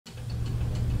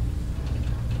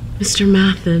Mr.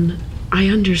 Matthan, I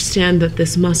understand that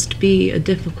this must be a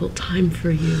difficult time for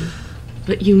you,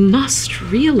 but you must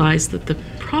realize that the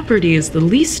property is the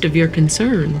least of your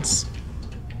concerns.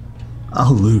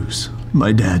 I'll lose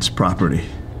my dad's property.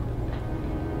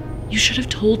 You should have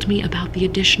told me about the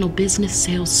additional business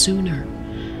sales sooner.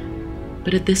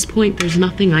 But at this point, there's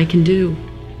nothing I can do.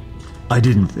 I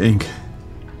didn't think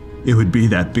it would be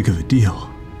that big of a deal.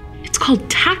 It's called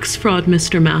tax fraud,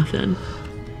 Mr. Matthan.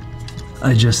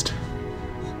 I just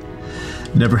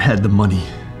never had the money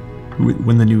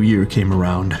when the new year came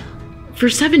around. For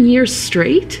 7 years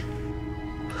straight?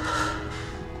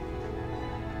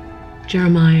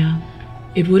 Jeremiah,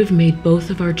 it would have made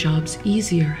both of our jobs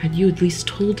easier had you at least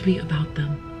told me about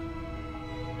them.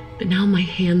 But now my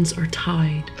hands are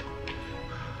tied.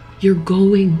 You're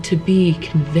going to be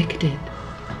convicted.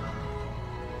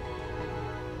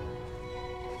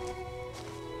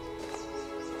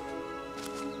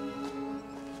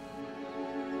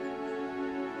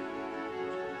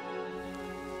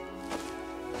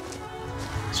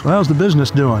 So how's the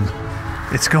business doing?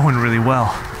 It's going really well.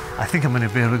 I think I'm going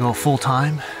to be able to go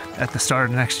full-time at the start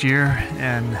of next year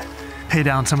and pay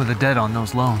down some of the debt on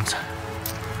those loans.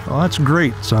 Well, that's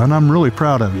great, son. I'm really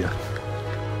proud of you.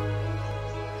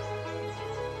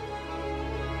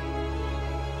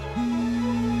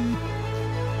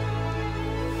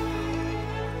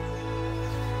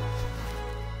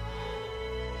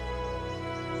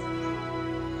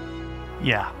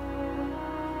 Yeah.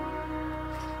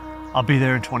 I'll be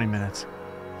there in 20 minutes.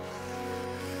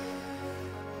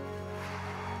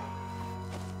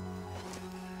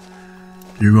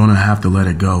 You're gonna have to let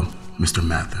it go, Mr.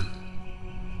 Matthan.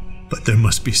 But there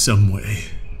must be some way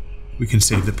we can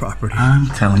save the property. I'm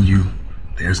telling you,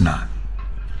 there's not.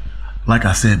 Like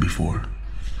I said before,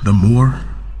 the more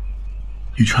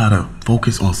you try to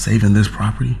focus on saving this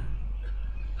property,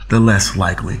 the less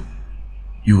likely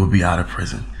you will be out of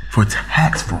prison for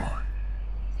tax fraud.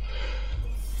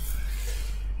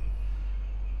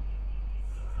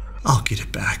 I'll get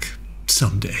it back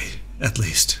someday, at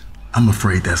least. I'm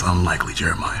afraid that's unlikely,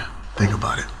 Jeremiah. Think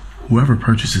about it. Whoever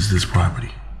purchases this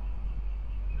property,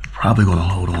 they're probably gonna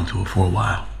hold on to it for a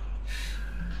while.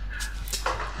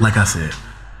 Like I said,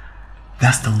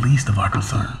 that's the least of our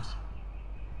concerns.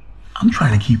 I'm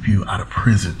trying to keep you out of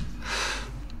prison.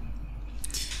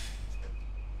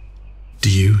 Do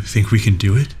you think we can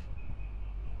do it?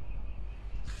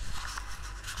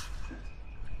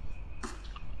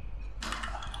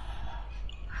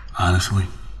 Honestly,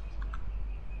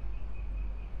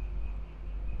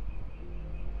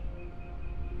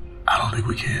 I don't think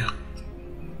we can.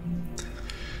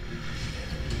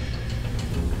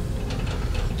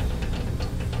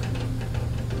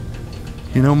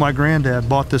 You know, my granddad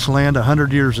bought this land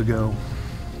 100 years ago.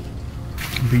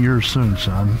 It'll be yours soon,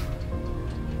 son.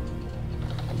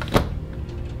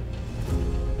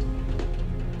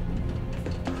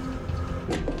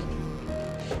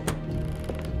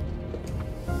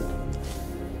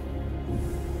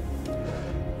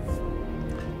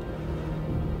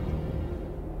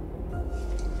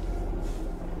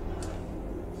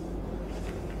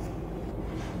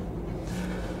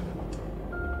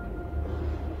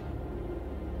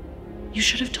 You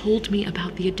should have told me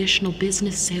about the additional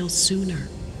business sales sooner.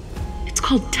 It's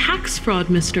called tax fraud,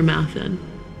 Mr. Matthan.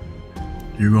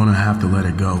 You're gonna have to let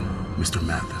it go, Mr.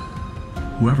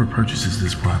 Matthan. Whoever purchases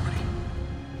this property,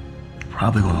 they're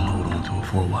probably gonna hold on to it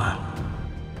for a while.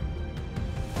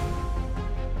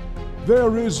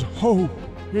 There is hope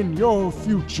in your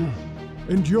future,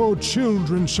 and your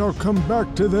children shall come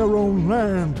back to their own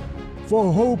land.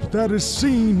 For hope that is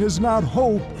seen is not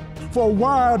hope. For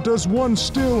why does one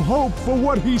still hope for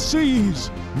what he sees?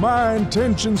 My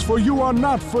intentions for you are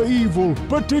not for evil,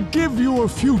 but to give you a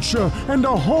future and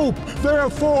a hope.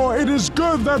 Therefore, it is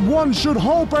good that one should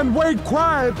hope and wait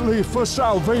quietly for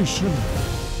salvation.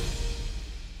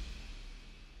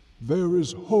 There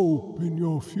is hope in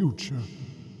your future.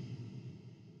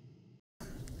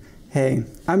 Hey,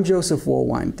 I'm Joseph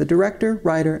Woolwine, the director,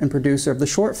 writer, and producer of the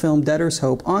short film Debtor's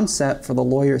Hope on set for the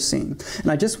lawyer scene.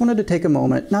 And I just wanted to take a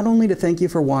moment not only to thank you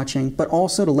for watching, but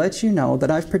also to let you know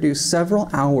that I've produced several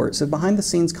hours of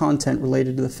behind-the-scenes content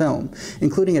related to the film,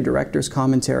 including a director's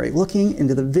commentary looking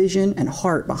into the vision and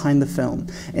heart behind the film,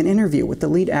 an interview with the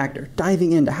lead actor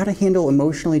diving into how to handle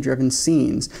emotionally driven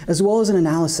scenes, as well as an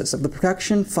analysis of the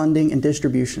production, funding, and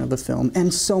distribution of the film,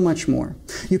 and so much more.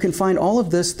 You can find all of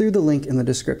this through the link in the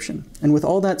description. And with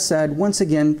all that said, once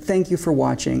again, thank you for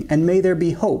watching, and may there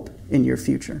be hope in your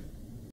future.